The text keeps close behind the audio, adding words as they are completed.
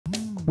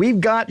We've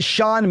got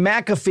Sean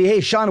McAfee. Hey,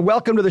 Sean,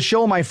 welcome to the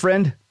show, my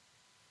friend.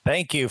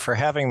 Thank you for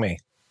having me.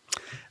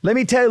 Let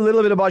me tell you a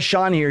little bit about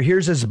Sean here.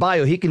 Here's his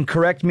bio. He can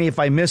correct me if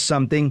I miss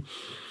something.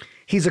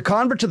 He's a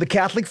convert to the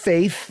Catholic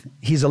faith.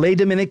 He's a lay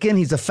Dominican.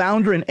 He's the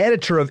founder and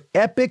editor of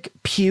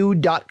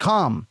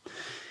epicpew.com.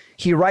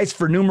 He writes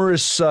for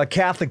numerous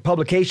Catholic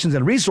publications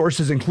and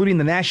resources, including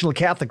the National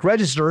Catholic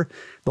Register.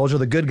 Those are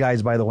the good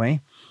guys, by the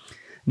way,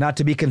 not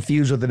to be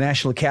confused with the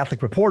National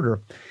Catholic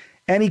Reporter.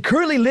 And he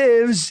currently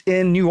lives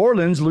in New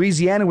Orleans,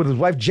 Louisiana, with his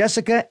wife,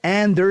 Jessica,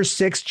 and their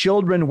 6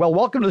 children. Well,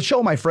 welcome to the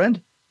show, my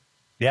friend.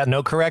 Yeah,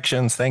 no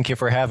corrections. Thank you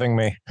for having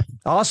me.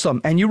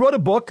 Awesome. And you wrote a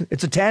book.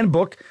 It's a tan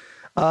book.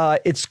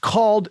 It's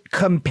called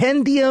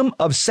Compendium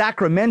of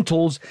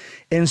Sacramentals,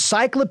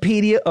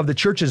 Encyclopedia of the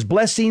Church's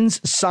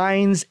Blessings,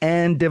 Signs,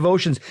 and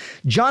Devotions.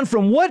 John,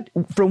 from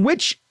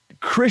which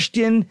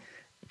Christian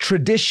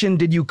tradition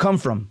did you come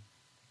from?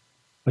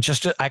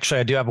 Actually,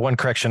 I do have one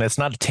correction. It's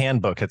not a tan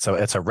book. It's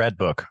a red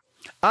book.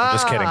 I'm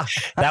just kidding.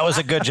 That was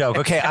a good joke.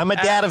 Okay, I'm a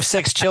dad of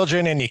 6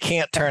 children, and you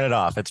can't turn it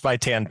off. It's my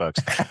tan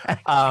books.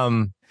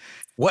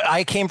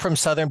 I came from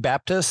Southern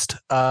Baptist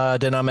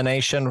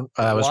denomination.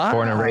 I was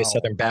born and raised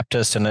Southern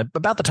Baptist. And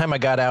about the time I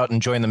got out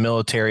and joined the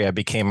military, I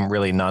became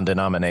really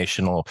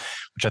non-denominational,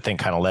 which I think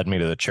kind of led me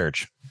to the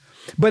church.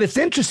 But it's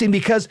interesting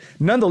because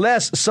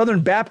nonetheless,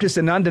 Southern Baptist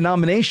and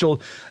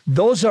non-denominational,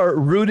 those are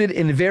rooted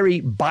in very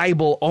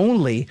Bible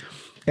only.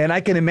 And I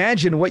can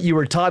imagine what you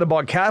were taught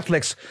about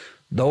Catholics.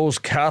 Those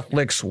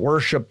Catholics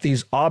worship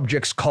these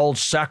objects called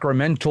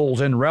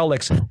sacramentals and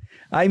relics.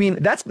 I mean,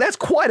 that's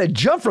quite a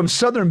jump from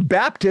Southern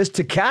Baptist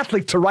to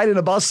Catholic to writing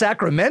about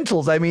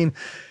sacramentals. I mean,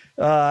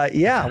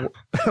 yeah,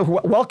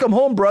 welcome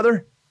home,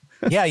 brother.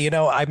 Yeah,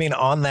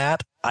 on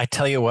that, I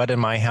tell you what, in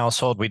my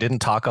household, we didn't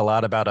talk a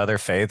lot about other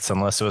faiths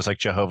unless it was like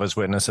Jehovah's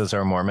Witnesses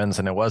or Mormons.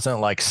 And it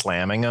wasn't like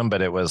slamming them,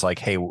 but it was like,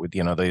 hey,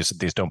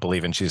 these don't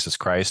believe in Jesus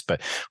Christ.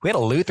 But we had a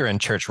Lutheran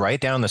church right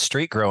down the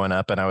street growing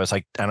up. And I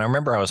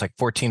remember I was like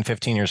 14,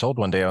 15 years old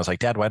one day. I was like,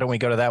 Dad, why don't we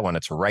go to that one?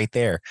 It's right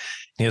there.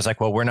 And he was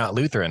like, well, we're not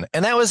Lutheran.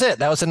 And that was it.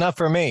 That was enough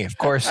for me. Of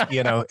course,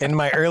 in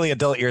my early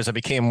adult years, I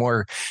became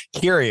more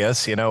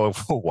curious,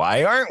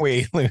 why aren't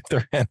we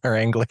Lutheran or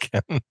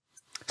Anglican?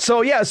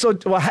 How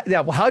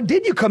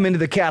did you come into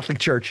the Catholic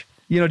Church?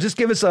 Just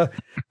give us a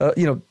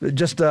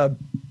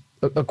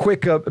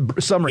quick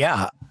summary.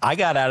 Yeah, I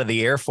got out of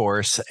the Air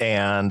Force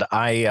and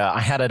I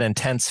had an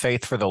intense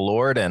faith for the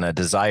Lord and a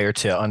desire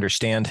to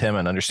understand him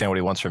and understand what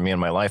he wants from me in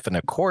my life. And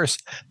of course,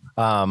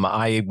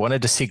 I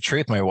wanted to seek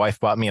truth. My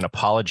wife bought me an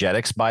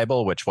apologetics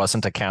Bible, which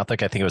wasn't a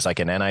Catholic. I think it was like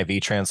an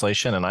NIV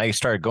translation. And I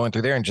started going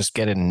through there and just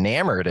getting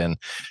enamored in,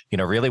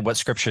 really what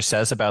scripture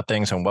says about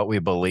things and what we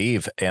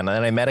believe. And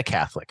then I met a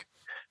Catholic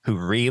who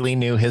really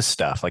knew his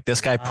stuff. Like this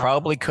guy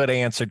probably could have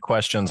answered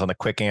questions on the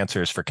quick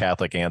answers for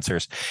Catholic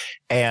answers.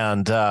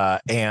 And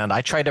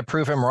I tried to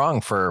prove him wrong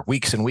for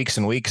weeks and weeks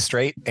and weeks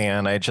straight.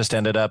 And I just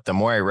ended up, the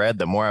more I read,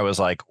 the more I was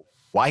like,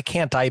 why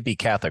can't I be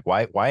Catholic?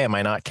 Why am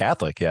I not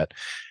Catholic yet?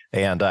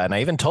 And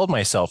I even told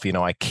myself,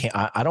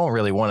 I don't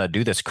really want to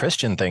do this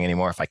Christian thing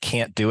anymore if I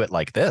can't do it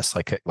like this,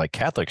 like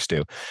Catholics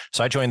do.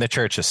 So I joined the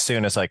church as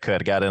soon as I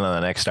could, got in on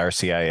the next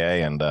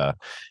RCIA and,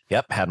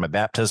 had my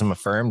baptism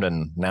affirmed.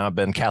 And now I've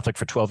been Catholic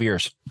for 12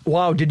 years.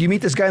 Wow. Did you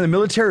meet this guy in the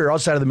military or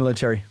outside of the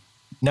military?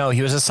 No,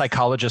 he was a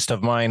psychologist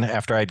of mine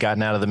after I'd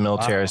gotten out of the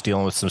military. I was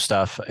dealing with some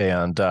stuff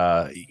and,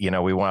 I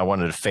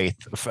wanted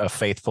a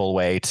faithful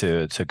way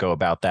to go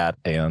about that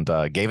and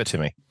gave it to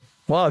me.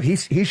 Wow, he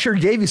sure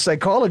gave you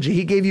psychology.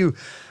 He gave you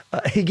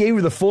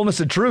the fullness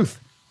of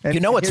truth.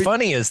 And what's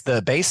funny is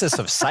the basis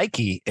of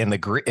psyche in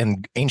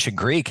ancient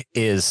Greek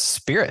is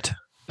spirit.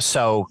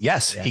 So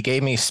yes, He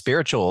gave me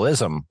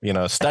spiritualism,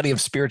 study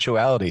of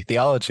spirituality,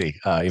 theology,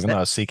 even though I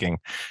was seeking,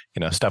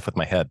 stuff with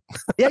my head.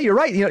 Yeah, you're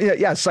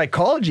right.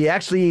 Psychology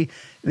actually,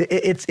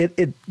 it's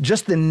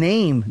just the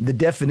name, the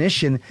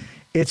definition.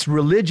 It's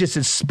religious,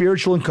 it's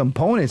spiritual in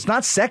component. It's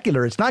not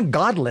secular. It's not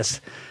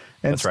godless.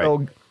 And that's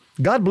right.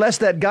 God bless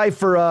that guy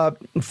for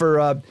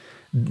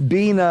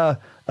being an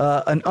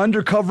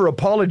undercover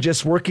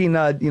apologist, working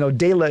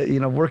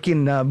moonlighting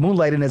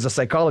as a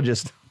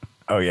psychologist.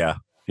 Oh yeah,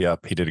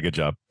 he did a good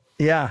job.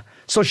 Yeah.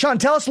 So Sean,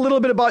 tell us a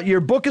little bit about your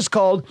book. Is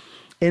called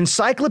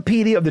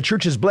Encyclopedia of the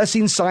Church's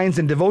Blessings, Signs,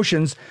 and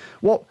Devotions.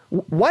 Well,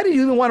 why did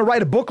you even want to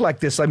write a book like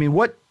this? I mean,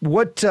 what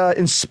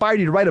inspired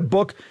you to write a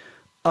book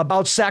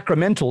about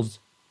sacramentals?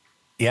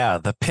 Yeah,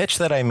 the pitch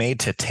that I made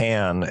to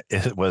TAN,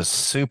 it was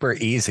super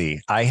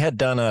easy. I had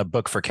done a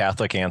book for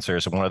Catholic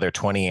Answers, one of their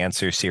 20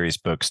 answer series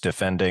books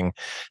defending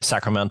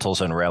sacramentals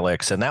and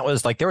relics. And that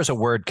was like, there was a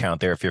word count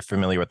there if you're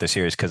familiar with the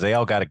series, because they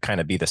all got to kind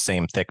of be the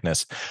same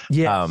thickness.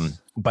 Yes.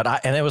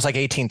 and it was like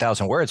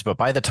 18,000 words. But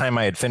by the time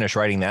I had finished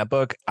writing that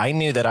book, I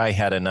knew that I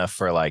had enough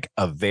for like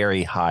a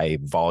very high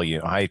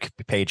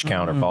page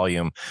count or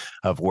volume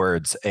of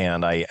words.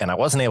 And I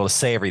wasn't able to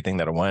say everything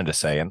that I wanted to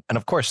say. And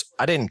of course,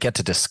 I didn't get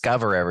to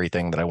discover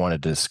everything that I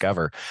wanted to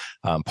discover.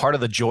 Part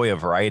of the joy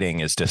of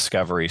writing is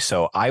discovery.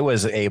 So I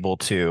was able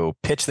to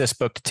pitch this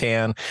book to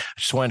TAN. I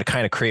just wanted to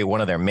kind of create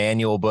one of their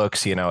manual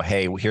books,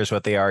 hey, here's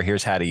what they are,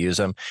 here's how to use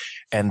them.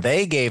 And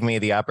they gave me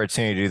the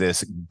opportunity to do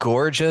this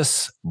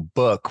gorgeous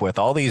book with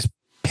all these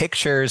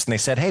pictures, and they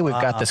said, hey, we've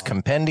got this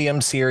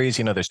compendium series,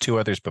 there's 2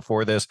 others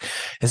before this.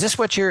 Is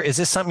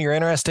this something you're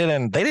interested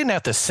in? They didn't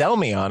have to sell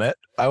me on it.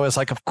 I was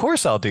like, of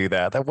course I'll do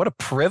that. What a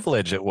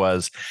privilege it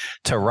was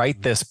to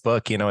write this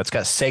book. It's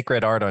got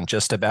sacred art on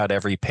just about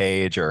every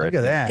page, or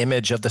an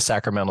image of the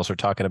sacramentals we're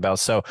talking about.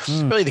 So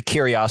really the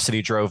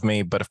curiosity drove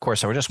me, but of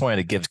course I just wanted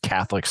to give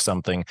Catholics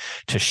something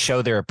to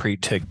show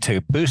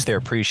to boost their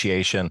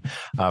appreciation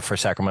for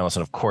sacramentals,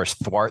 and of course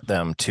thwart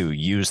them to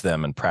use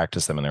them and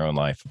practice them in their own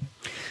life.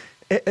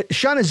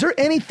 Sean, is there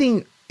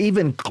anything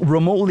even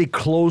remotely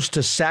close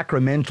to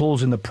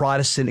sacramentals in the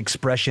Protestant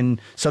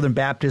expression, Southern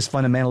Baptist,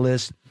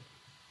 fundamentalist?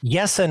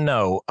 Yes and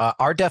no.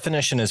 Our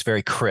definition is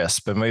very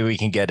crisp, and maybe we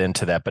can get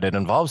into that, but it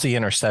involves the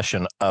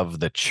intercession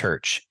of the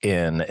church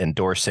in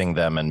endorsing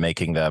them and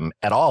making them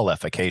at all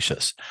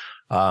efficacious.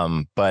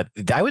 But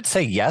I would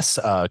say yes.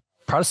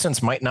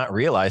 Protestants might not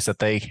realize that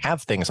they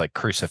have things like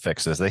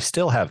crucifixes. They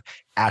still have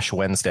Ash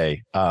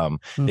Wednesday.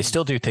 They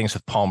still do things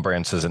with palm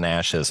branches and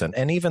ashes,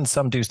 and even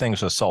some do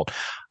things with salt.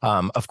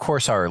 Of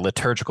course, our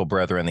liturgical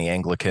brethren, the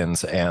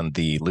Anglicans and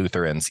the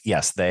Lutherans,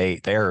 yes,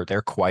 they're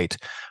quite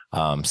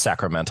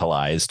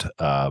sacramentalized.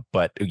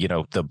 But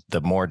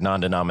the more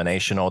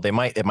non-denominational,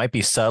 it might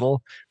be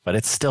subtle, but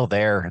it's still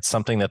there. It's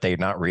something that they're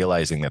not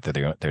realizing that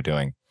they're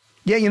doing.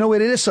 Yeah,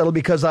 it is subtle,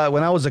 because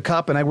when I was a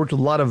cop and I worked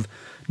with a lot of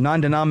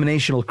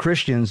non-denominational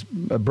Christians,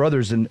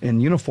 brothers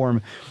in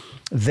uniform,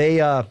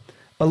 a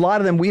lot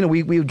of them, we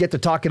would get to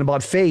talking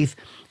about faith,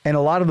 and a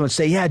lot of them would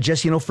say, yeah,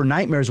 just, for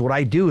nightmares, what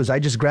I do is I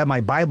just grab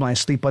my Bible and I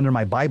sleep under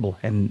my Bible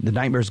and the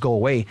nightmares go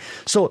away.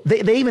 So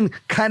they even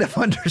kind of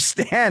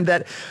understand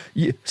that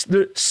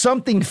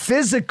something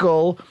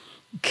physical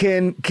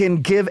can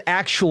give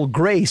actual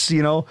grace,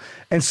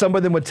 and some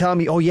of them would tell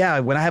me, oh yeah,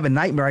 when I have a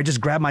nightmare, I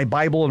just grab my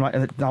Bible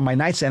on my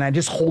nightstand, and I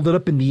just hold it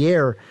up in the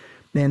air,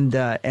 and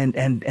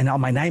all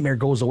my nightmare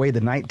goes away,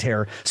 the night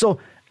terror. So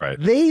right.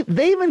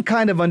 They even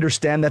kind of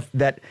understand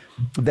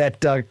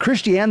that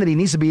Christianity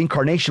needs to be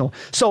incarnational.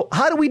 So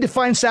how do we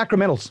define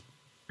sacramentals?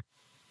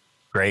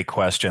 Great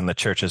question. The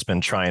church has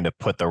been trying to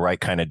put the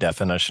right kind of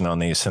definition on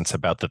these since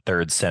about the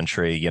 3rd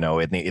century.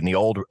 In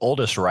the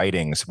oldest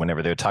writings,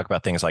 whenever they would talk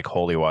about things like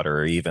holy water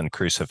or even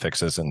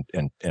crucifixes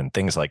and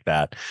things like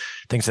that,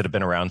 things that have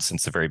been around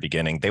since the very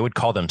beginning, they would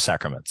call them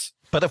sacraments.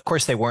 But of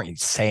course, they weren't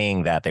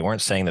saying that. They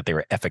weren't saying that they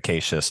were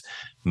efficacious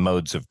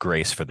modes of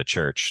grace for the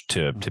church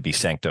to be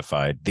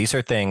sanctified. These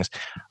are things,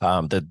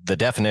 the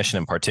definition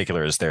in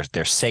particular is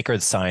they're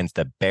sacred signs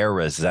that bear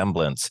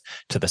resemblance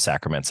to the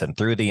sacraments. And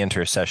through the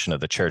intercession of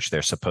the church,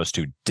 they're supposed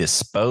to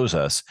dispose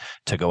us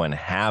to go and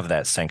have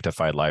that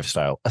sanctified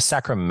lifestyle, a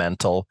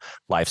sacramental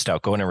lifestyle,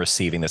 going and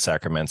receiving the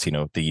sacraments,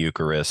 the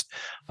Eucharist,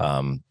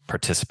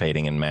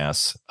 participating in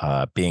Mass,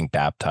 being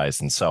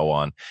baptized, and so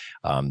on,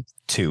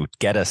 to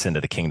get us into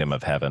the kingdom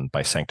of heaven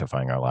by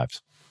sanctifying our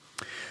lives.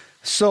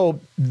 So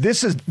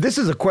this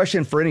is a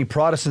question for any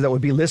Protestants that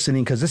would be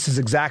listening, because this is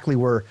exactly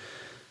where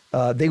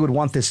they would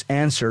want this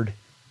answered.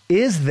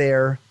 Is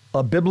there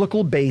a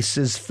biblical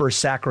basis for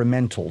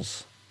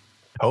sacramentals?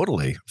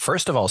 Totally.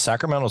 First of all,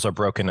 sacramentals are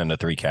broken into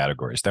 3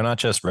 categories. They're not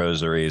just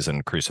rosaries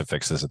and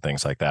crucifixes and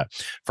things like that.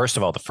 First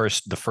of all, the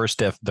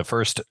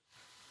first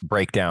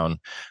breakdown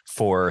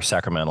for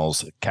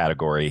sacramentals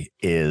category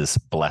is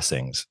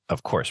blessings.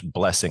 Of course,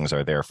 blessings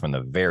are there from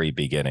the very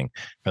beginning,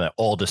 from the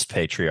oldest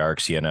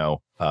patriarchs,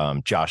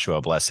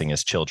 Joshua blessing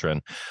his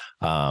children,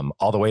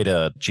 all the way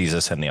to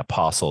Jesus and the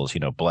apostles,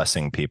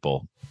 blessing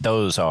people.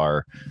 Those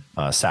are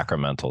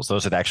sacramentals.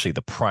 Those are actually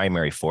the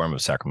primary form of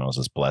sacramentals,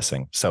 is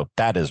blessing. So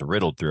that is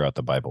riddled throughout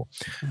the Bible.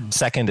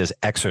 Second is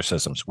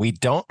exorcisms. We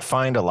don't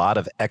find a lot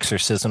of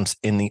exorcisms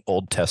in the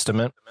Old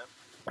Testament.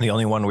 The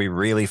only one we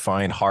really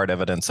find hard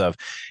evidence of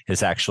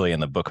is actually in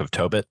the book of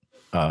Tobit,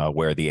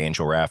 where the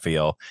angel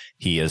Raphael,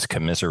 he is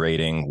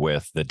commiserating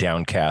with the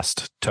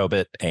downcast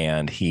Tobit,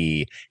 and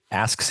he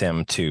asks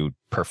him to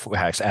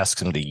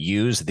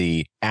use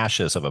the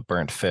ashes of a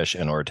burnt fish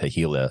in order to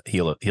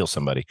heal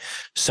somebody.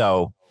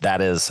 So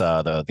that is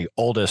the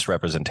oldest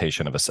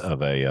representation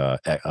of a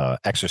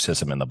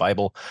exorcism in the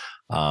Bible.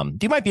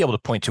 You might be able to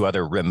point to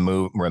other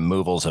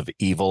removals of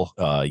evil,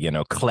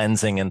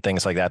 cleansing and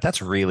things like that.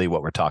 That's really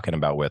what we're talking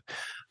about with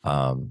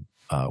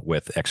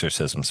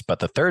exorcisms. But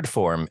the third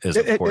form is,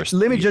 of course.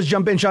 Let me just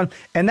jump in, Sean.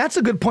 And that's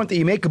a good point that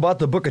you make about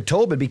the book of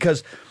Tobit,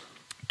 because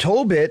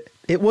Tobit,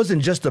 it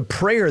wasn't just a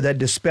prayer that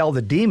dispelled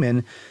the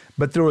demon,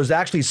 but there was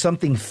actually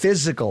something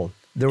physical.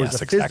 There was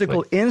a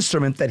physical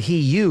instrument that he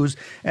used.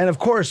 And of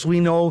course, we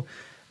know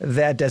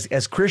that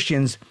as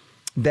Christians,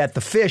 that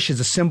the fish is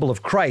a symbol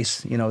of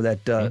Christ. You know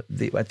that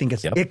I think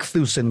it's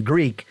ichthus in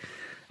Greek.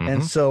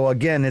 And so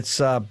again,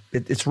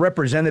 it's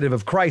representative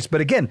of Christ.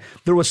 But again,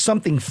 there was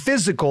something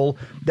physical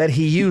that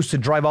he used to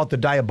drive out the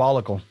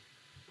diabolical.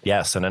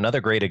 Yes, and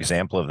another great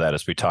example of that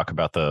is we talk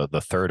about the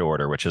third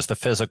order, which is the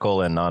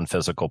physical and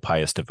non-physical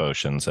pious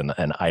devotions and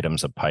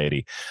items of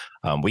piety.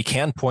 We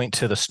can point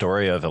to the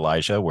story of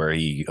Elijah, where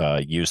he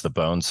used the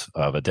bones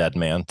of a dead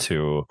man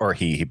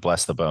he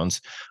blessed the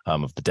bones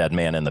of the dead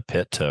man in the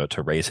pit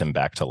to raise him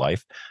back to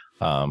life.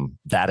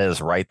 That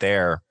is right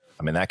there.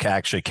 I mean, that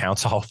actually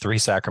counts all three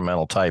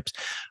sacramental types.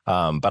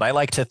 But I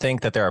like to think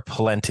that there are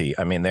plenty.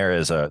 I mean, there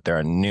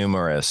are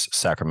numerous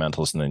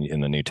sacramentals in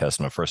the New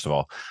Testament. First of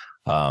all,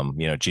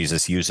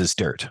 Jesus uses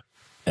dirt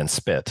and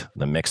spit,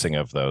 the mixing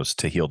of those,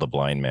 to heal the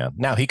blind man.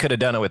 Now, he could have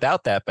done it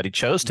without that, but he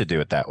chose to do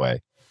it that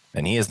way.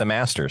 And he is the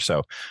master.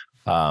 So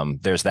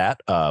there's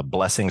that.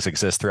 Blessings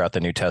exist throughout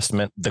the New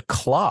Testament. The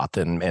cloth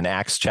in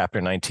Acts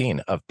chapter 19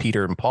 of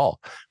Peter and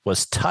Paul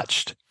was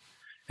touched.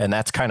 And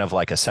that's kind of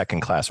like a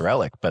second-class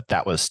relic, but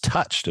that was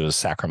touched. It was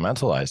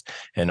sacramentalized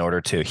in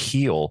order to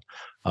heal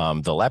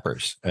the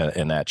lepers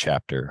in that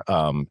chapter.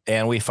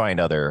 And we find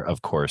other,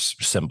 of course,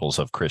 symbols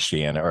of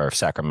Christianity or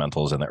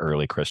sacramentals in the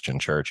early Christian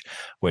church,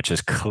 which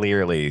is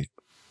clearly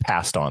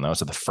passed on.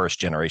 Those are the first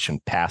generation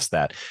passed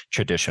that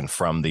tradition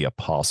from the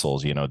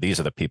apostles. You know, these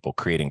are the people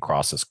creating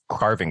crosses,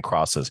 carving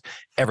crosses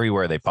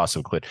everywhere they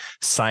possibly could,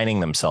 signing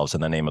themselves in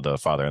the name of the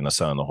Father and the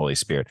Son and the Holy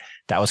Spirit.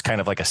 That was kind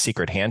of like a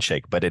secret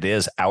handshake, but it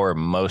is our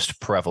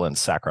most prevalent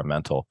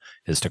sacramental,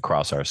 is to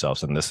cross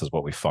ourselves. And this is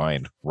what we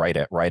find right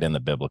in the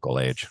biblical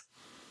age.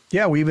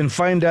 Yeah, we even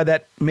find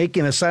that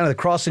making a sign of the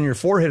cross in your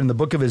forehead in the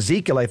book of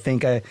Ezekiel. I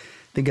think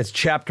it's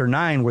chapter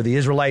 9,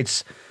 where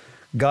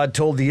God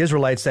told the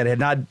Israelites that had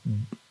not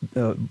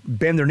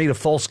bend their knee to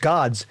false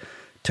gods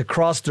to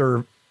cross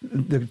their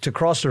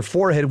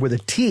forehead with a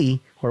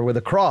T or with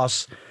a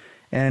cross,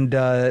 and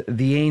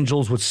the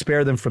angels would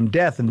spare them from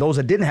death. And those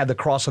that didn't have the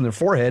cross on their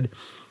forehead,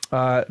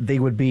 they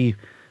would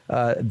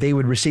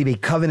receive a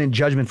covenant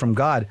judgment from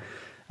God.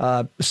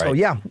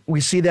 Yeah,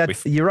 we see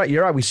that. You're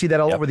right. We see that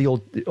all over the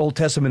Old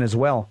Testament as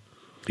well.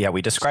 Yeah,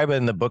 we describe it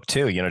in the book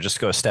too. You know, just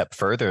go a step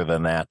further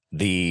than that.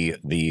 The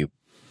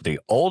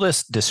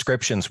oldest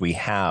descriptions we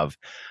have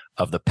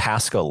of the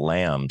Paschal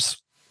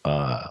lambs,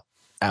 of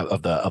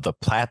the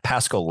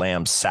Paschal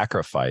lamb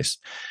sacrifice,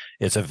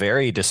 is a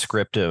very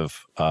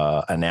descriptive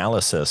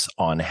analysis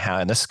on how,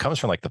 and this comes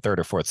from like the 3rd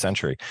or 4th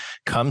century,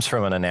 comes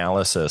from an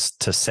analysis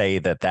to say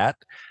that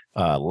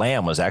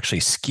lamb was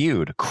actually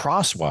skewed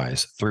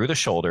crosswise through the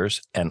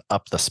shoulders and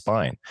up the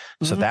spine.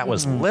 So that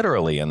was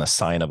literally in the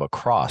sign of a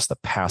cross, the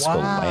Paschal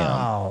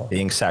lamb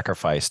being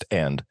sacrificed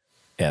and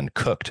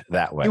cooked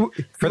that way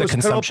for the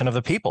consumption of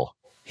the people.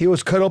 He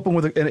was cut open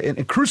with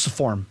a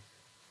cruciform.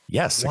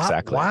 Yes,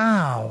 exactly.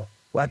 Wow.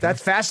 Well,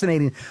 that's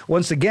fascinating.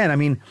 Once again, I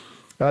mean,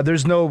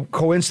 there's no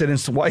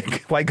coincidence why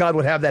God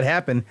would have that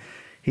happen.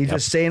 He's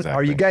just saying, exactly.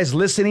 Are you guys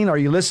listening? Are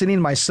you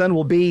listening? My son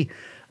will be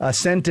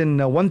sent in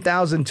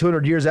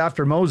 1,200 years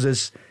after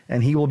Moses,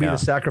 and he will be the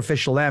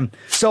sacrificial lamb.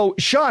 So,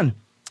 Sean,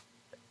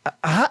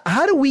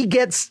 how did we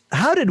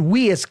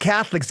as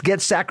Catholics get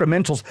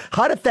sacramentals?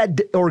 How did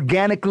that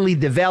organically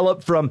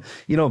develop from,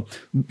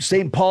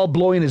 St. Paul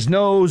blowing his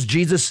nose,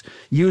 Jesus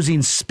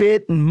using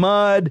spit and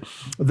mud,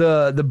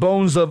 the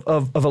bones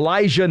of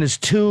Elijah in his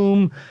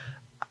tomb,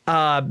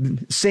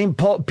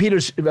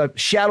 Peter's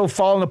shadow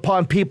falling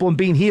upon people and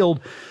being healed?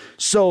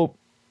 So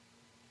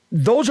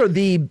those are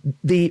the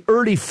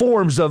early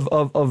forms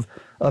of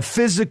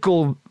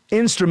physical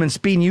instruments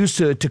being used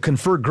to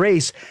confer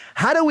grace.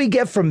 How do we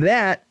get from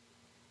that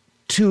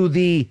to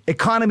the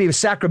economy of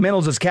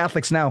sacramentals as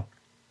Catholics now?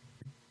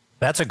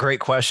 That's a great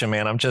question,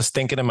 man. I'm just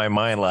thinking in my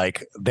mind,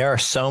 like, there are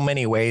so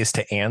many ways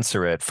to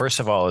answer it. First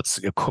of all, it's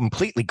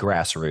completely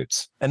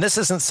grassroots. And this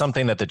isn't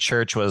something that the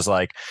church was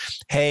like,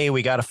 hey,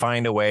 we got to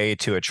find a way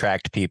to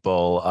attract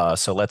people.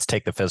 So let's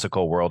take the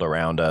physical world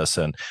around us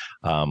and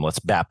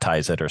let's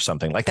baptize it or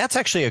something. Like, that's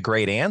actually a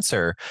great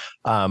answer.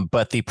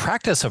 But the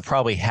practice of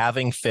probably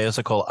having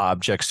physical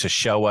objects to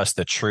show us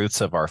the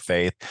truths of our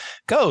faith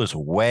goes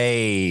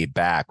way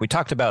back. We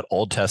talked about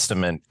Old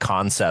Testament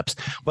concepts.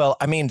 Well,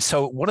 I mean,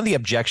 so one of the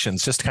objections,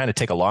 just to kind of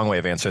take a long way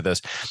of answer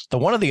this,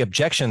 one of the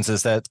objections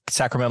is that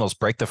sacramentals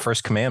break the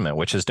first commandment,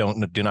 which is do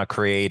not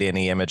create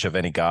any image of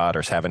any god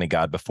or have any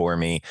god before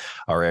me,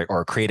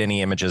 or create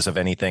any images of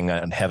anything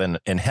in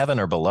heaven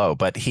or below.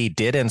 But he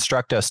did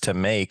instruct us to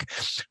make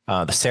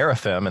the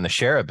seraphim and the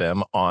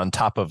cherubim on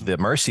top of the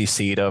mercy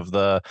seat of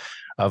the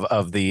Ark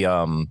of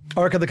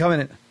the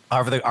Covenant.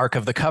 Of the Ark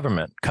of the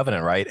Covenant,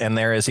 right? And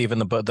there is even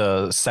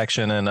the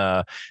section in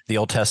the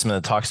Old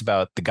Testament that talks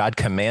about the God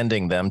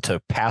commanding them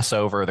to pass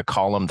over the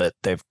column that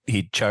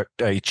he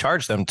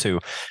charged them to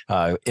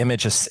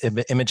image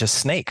a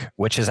snake,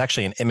 which is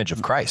actually an image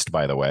of Christ,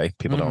 by the way.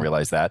 People don't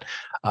realize that,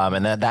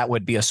 and that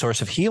would be a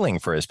source of healing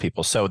for his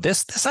people. So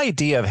this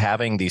idea of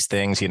having these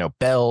things,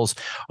 bells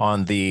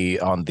on the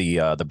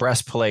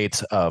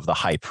breastplates of the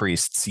high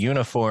priest's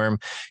uniform,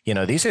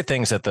 these are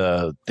things that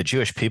the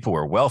Jewish people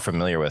were well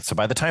familiar with. So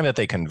by the time time that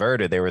they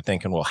converted, they were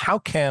thinking, well, how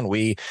can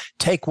we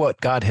take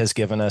what God has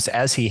given us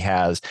as he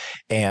has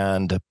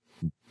and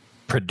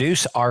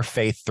produce our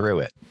faith through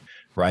it,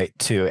 right?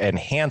 To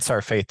enhance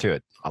our faith through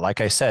it.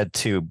 Like I said,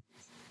 to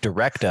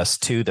direct us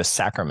to the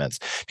sacraments,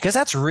 because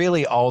that's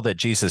really all that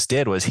Jesus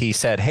did. Was he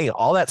said, hey,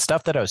 all that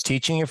stuff that I was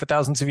teaching you for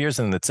thousands of years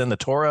and that's in the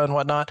Torah and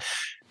whatnot,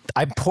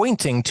 I'm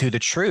pointing to the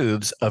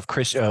truths of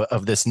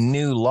of this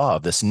new law,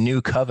 this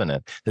new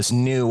covenant, this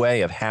new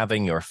way of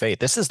having your faith.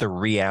 This is the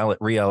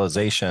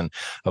realization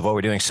of what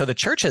we're doing. So the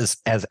church has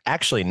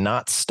actually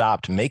not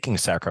stopped making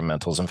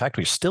sacramentals. In fact,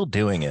 we're still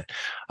doing it.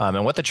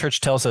 And what the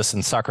church tells us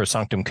in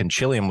Sacrosanctum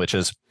Concilium, which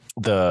is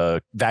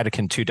the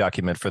Vatican II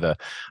document for the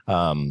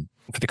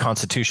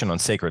Constitution on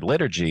Sacred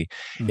Liturgy,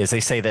 is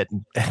they say that,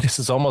 this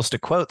is almost a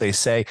quote, they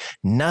say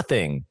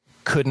nothing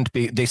couldn't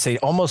be, they say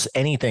almost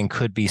anything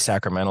could be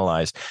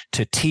sacramentalized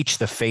to teach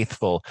the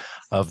faithful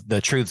of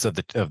the truths of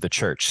the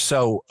church.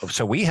 So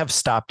we have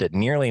stopped at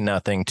nearly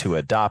nothing to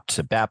adopt,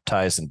 to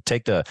baptize, and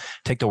take the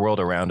world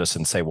around us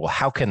and say, well,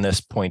 how can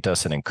this point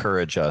us and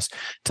encourage us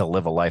to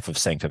live a life of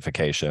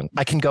sanctification?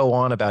 I can go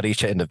on about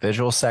each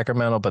individual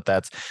sacramental, but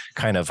that's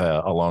kind of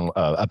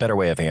a better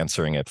way of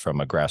answering it from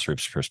a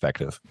grassroots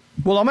perspective.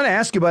 Well, I'm going to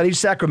ask you about each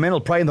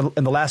sacramental probably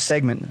in the last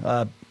segment.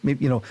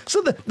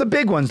 So the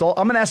big ones. I'm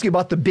going to ask you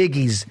about the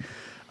biggies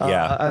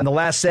in the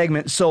last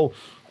segment. So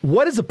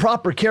what is the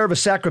proper care of a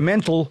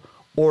sacramental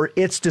or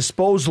its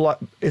disposal?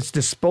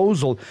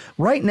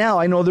 Right now,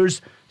 I know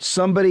there's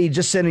somebody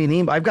just sent me an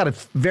email. I've got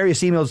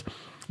various emails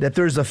that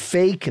there's a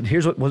fake, and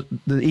here's what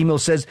the email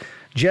says.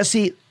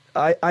 Jesse,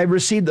 I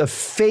received a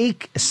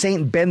fake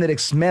St.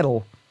 Benedict's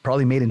medal,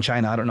 probably made in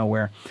China, I don't know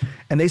where.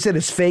 And they said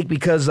it's fake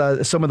because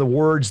some of the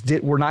words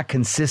were not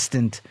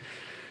consistent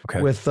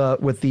with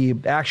the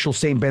actual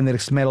St.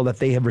 Benedict's medal that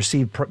they have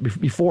received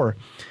before.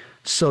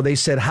 So they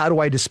said, how do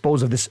I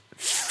dispose of this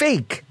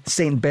fake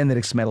St.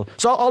 Benedict's medal?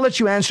 So I'll let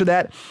you answer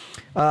that.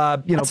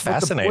 That's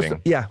fascinating.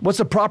 What's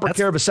the proper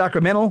care of a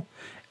sacramental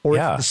or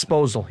its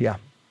disposal? Yeah.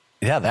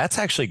 Yeah, that's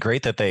actually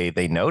great that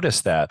they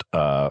noticed that.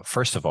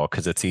 First of all,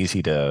 because it's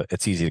easy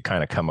to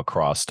kind of come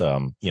across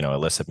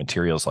illicit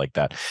materials like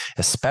that,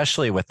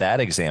 especially with that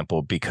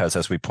example, because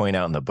as we point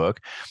out in the book,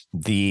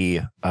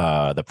 the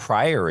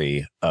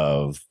priory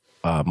of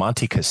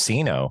Monte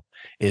Cassino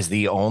is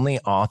the only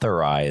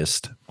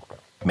authorized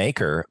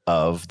maker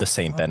of the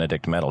St.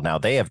 Benedict medal. Now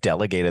they have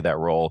delegated that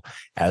role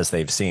as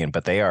they've seen,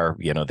 but they are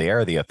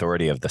the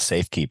authority of the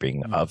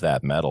safekeeping of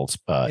that medal's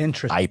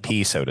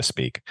IP, so to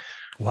speak.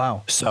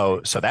 Wow.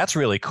 So that's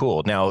really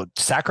cool. Now,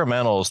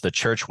 sacramentals, the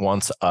church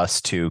wants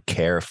us to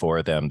care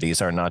for them. These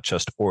are not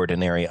just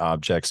ordinary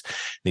objects.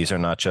 These are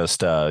not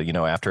just,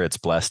 after it's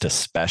blessed,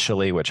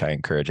 especially, which I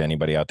encourage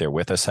anybody out there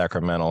with a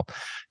sacramental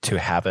to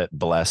have it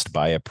blessed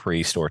by a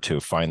priest or to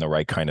find the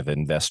right kind of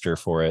investiture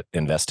for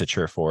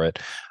it.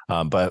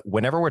 But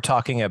whenever we're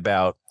talking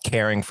about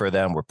caring for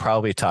them, we're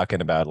probably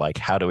talking about like,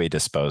 how do we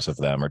dispose of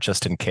them? Or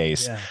just in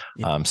case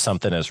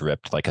something is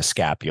ripped, like a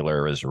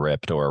scapular is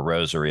ripped or a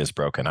rosary is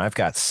broken. I've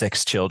got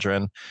 6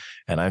 children,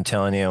 and I'm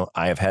telling you,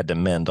 I have had to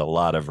mend a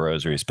lot of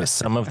rosaries, but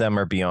some of them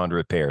are beyond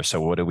repair.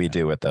 So what do we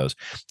do with those?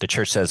 The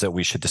church says that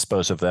we should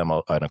dispose of them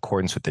in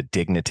accordance with the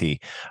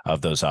dignity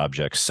of those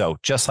objects. So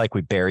just like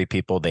we bury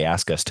people, they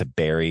ask us to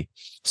bury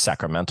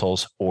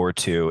sacramentals or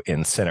to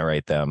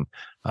incinerate them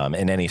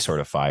in any sort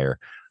of fire.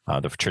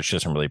 The church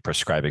doesn't really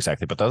prescribe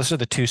exactly, but those are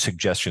the 2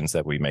 suggestions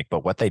that we make.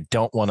 But what they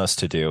don't want us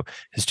to do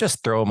is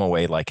just throw them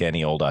away like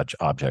any old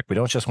object. We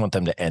don't just want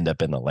them to end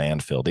up in the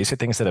landfill. These are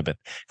things that have been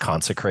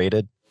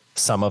consecrated.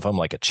 Some of them,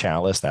 like a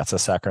chalice, that's a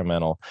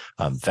sacramental.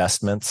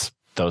 Vestments,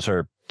 those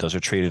are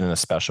treated in a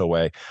special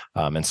way.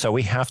 And so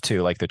we have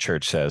to, like the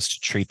church says, to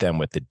treat them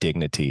with the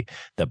dignity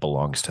that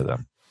belongs to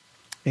them.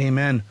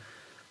 Amen.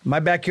 My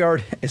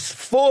backyard is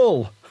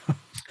full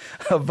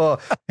of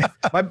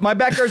my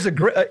backyard is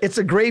it's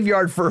a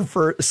graveyard for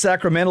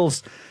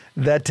sacramentals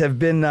that have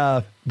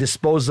been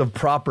disposed of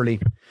properly.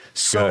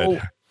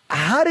 So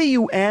how do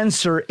you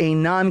answer a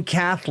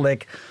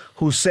non-Catholic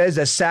who says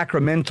that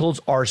sacramentals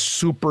are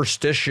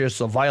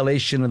superstitious, a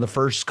violation of the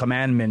first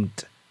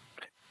commandment?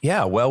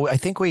 Yeah, well, I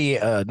think we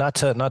not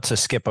to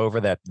skip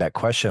over that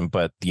question,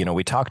 but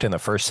we talked in the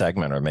first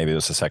segment, or maybe it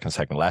was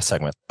the last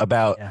segment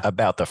about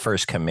the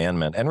first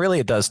commandment, and really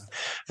it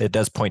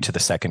does point to the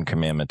second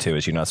commandment too,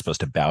 is you're not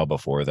supposed to bow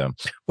before them.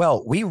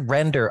 Well, we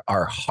render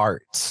our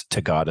hearts to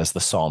God, as the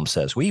Psalm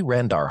says. We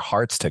rend our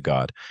hearts to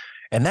God.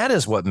 And that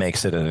is what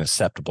makes it an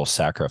acceptable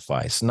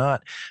sacrifice,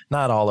 not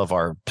all of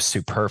our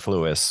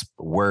superfluous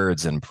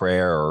words and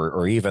prayer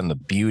or even the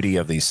beauty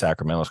of these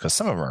sacramentals, because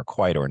some of them are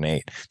quite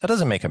ornate. That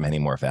doesn't make them any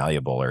more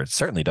valuable, or it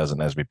certainly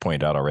doesn't, as we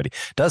pointed out already,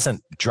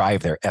 doesn't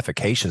drive their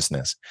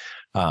efficaciousness.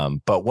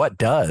 But what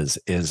does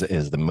is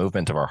the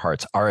movement of our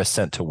hearts, our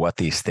assent to what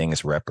these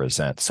things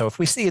represent. So if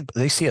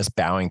they see us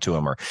bowing to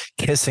them or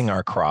kissing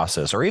our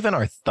crosses or even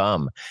our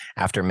thumb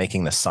after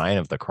making the sign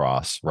of the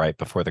cross right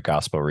before the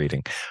gospel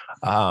reading,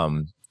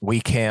 we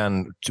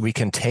can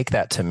take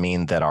that to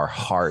mean that our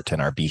heart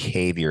and our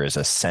behavior is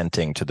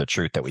assenting to the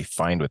truth that we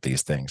find with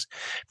these things.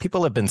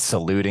 People have been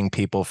saluting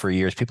people for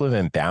years. People have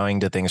been bowing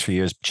to things for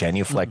years,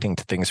 genuflecting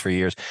to things for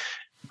years.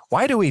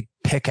 Why do we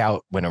pick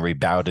out when we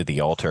bow to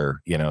the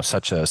altar,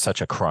 such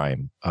a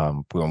crime,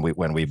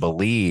 when we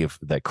believe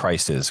that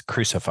Christ is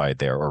crucified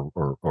there,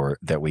 or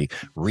that we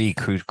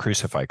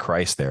re-crucify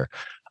Christ there?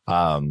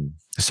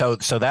 So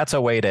that's a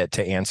way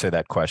to answer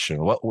that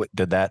question. What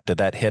did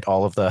that hit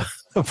all of the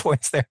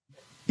points there?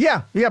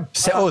 Yeah.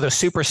 So the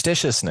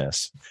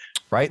superstitiousness,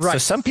 right? So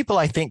some people,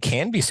 I think,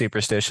 can be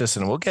superstitious,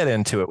 and we'll get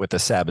into it with the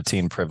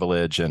Sabbatine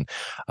privilege, and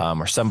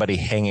or somebody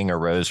hanging a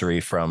rosary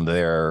from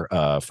their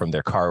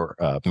car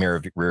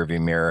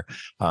rearview mirror.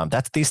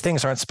 These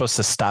things aren't supposed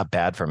to stop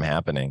bad from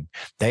happening.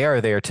 They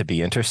are there to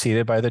be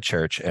interceded by the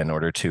church in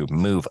order to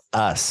move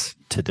us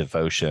to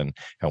devotion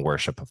and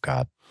worship of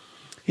God.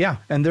 Yeah,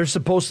 and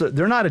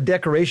they're not a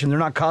decoration. They're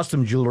not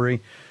costume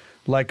jewelry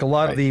like a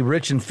lot of the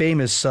rich and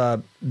famous.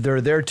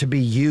 They're there to be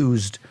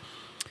used.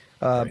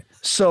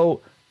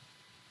 So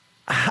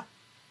I'm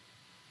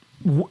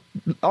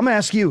going to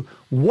ask you,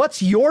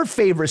 what's your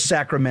favorite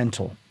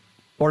sacramental?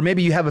 Or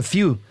maybe you have a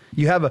few.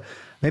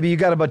 Maybe you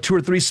got about 2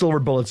 or 3 silver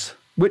bullets.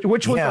 Which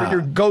ones are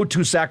your go-to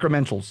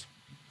sacramentals?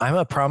 I'm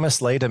a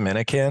promised lay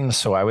Dominican,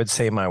 so I would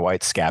say my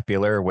white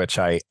scapular, which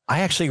I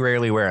actually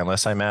rarely wear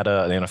unless I'm at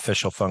an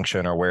official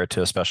function or wear it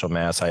to a special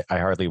mass. I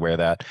hardly wear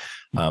that,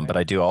 but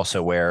I do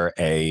also wear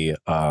a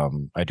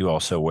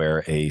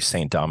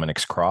St.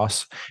 Dominic's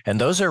cross,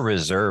 and those are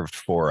reserved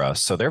for us,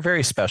 so they're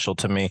very special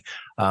to me.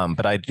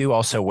 But I do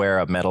also wear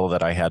a medal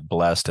that I had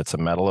blessed. It's a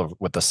medal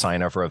with the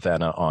sign of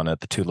Ravenna on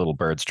it, the 2 little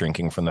birds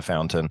drinking from the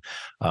fountain.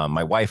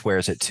 My wife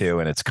wears it too,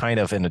 and it's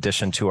kind of in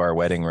addition to our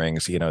wedding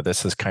rings.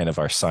 This is kind of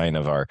our sign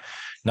of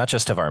not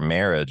just of our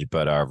marriage,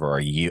 but of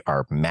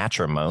our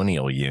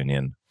matrimonial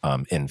union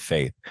in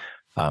faith.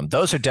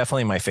 Those are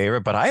definitely my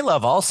favorite, but I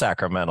love all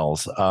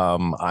sacramentals.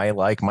 I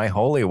like my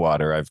holy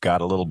water. I've got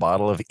a little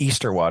bottle of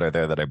Easter water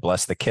there that I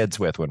bless the kids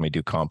with when we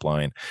do comp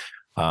line.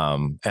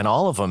 And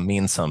all of them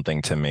mean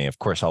something to me. Of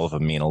course, all of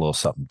them mean a little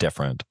something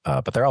different,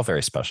 but they're all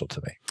very special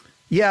to me.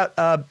 Yeah,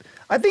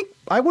 I think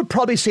I would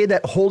probably say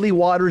that holy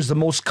water is the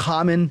most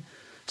common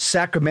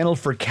sacramental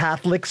for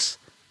Catholics.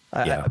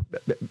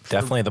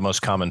 Definitely the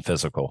most common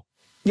physical.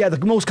 Yeah,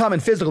 the most common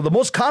physical. The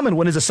most common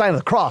one is a sign of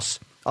the cross.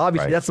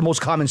 Obviously, that's the most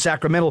common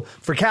sacramental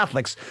for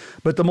Catholics.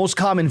 But the most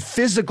common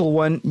physical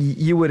one,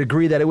 you would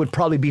agree that it would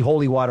probably be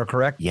holy water,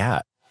 correct?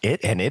 Yeah,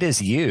 it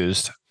is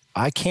used.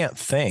 I can't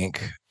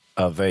think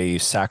of a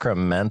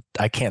sacrament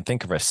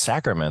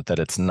that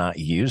it's not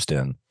used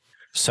in.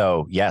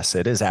 So yes,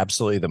 it is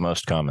absolutely the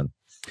most common.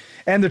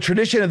 And the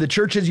tradition of the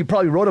churches, you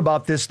probably wrote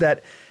about this,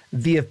 that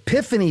the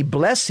Epiphany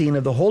blessing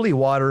of the holy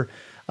water,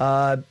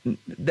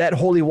 that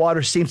holy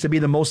water seems to be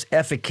the most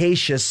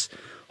efficacious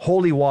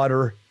holy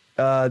water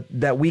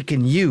that we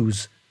can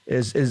use.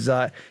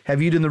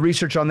 Have you done the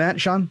research on that,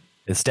 Sean?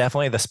 It's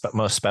definitely the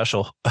most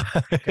special.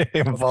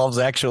 It involves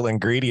actual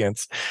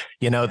ingredients.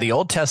 The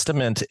Old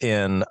Testament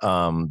in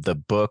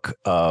the book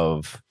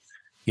of,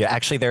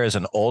 actually there is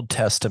an Old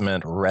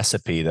Testament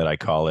recipe that I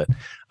call it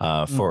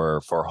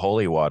for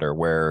holy water,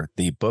 where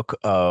the book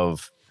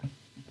of,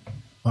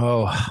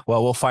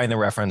 we'll find the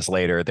reference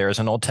later. There's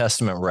an Old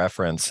Testament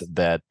reference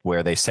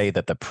where they say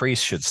that the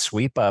priest should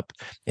sweep up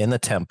in the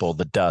temple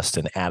the dust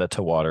and add it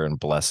to water and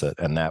bless it,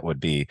 and that would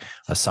be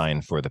a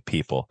sign for the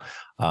people.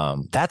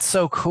 That's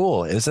so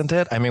cool, isn't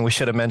it? I mean, we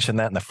should have mentioned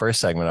that in the first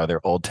segment. Are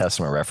there Old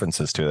Testament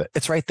references to it?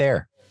 It's right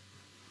there.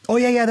 Oh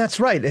yeah, that's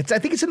right. I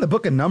think it's in the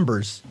book of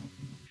Numbers.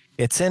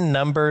 It's in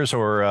Numbers,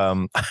 or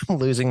I'm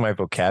losing my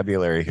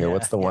vocabulary here.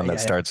 What's the one that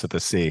starts with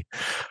a C?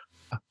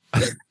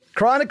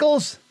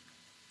 Chronicles?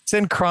 It's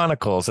in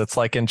Chronicles. It's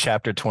like in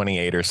chapter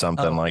 28 or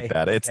something like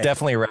that. It's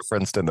definitely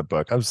referenced in the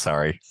book. I'm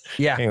sorry.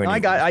 Yeah,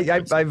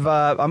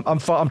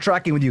 I'm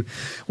tracking with you.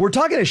 We're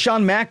talking to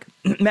Sean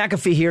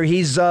McAfee here.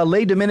 He's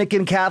lay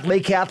Dominican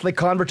Catholic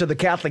convert to the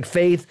Catholic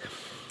faith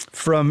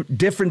from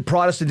different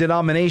Protestant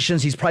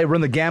denominations. He's probably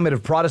run the gamut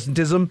of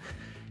Protestantism.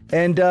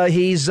 And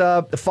he's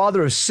the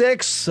father of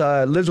 6,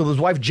 lives with his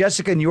wife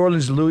Jessica in New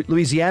Orleans,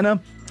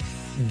 Louisiana.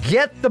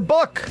 Get the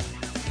book,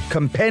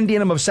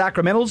 Compendium of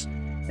Sacramentals,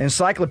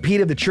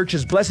 Encyclopedia of the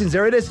Church's Blessings.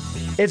 There it is.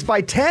 It's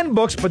by 10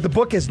 Books, but the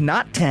book is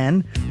not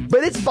 10,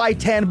 but it's by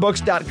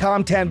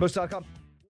 10books.com, 10books.com.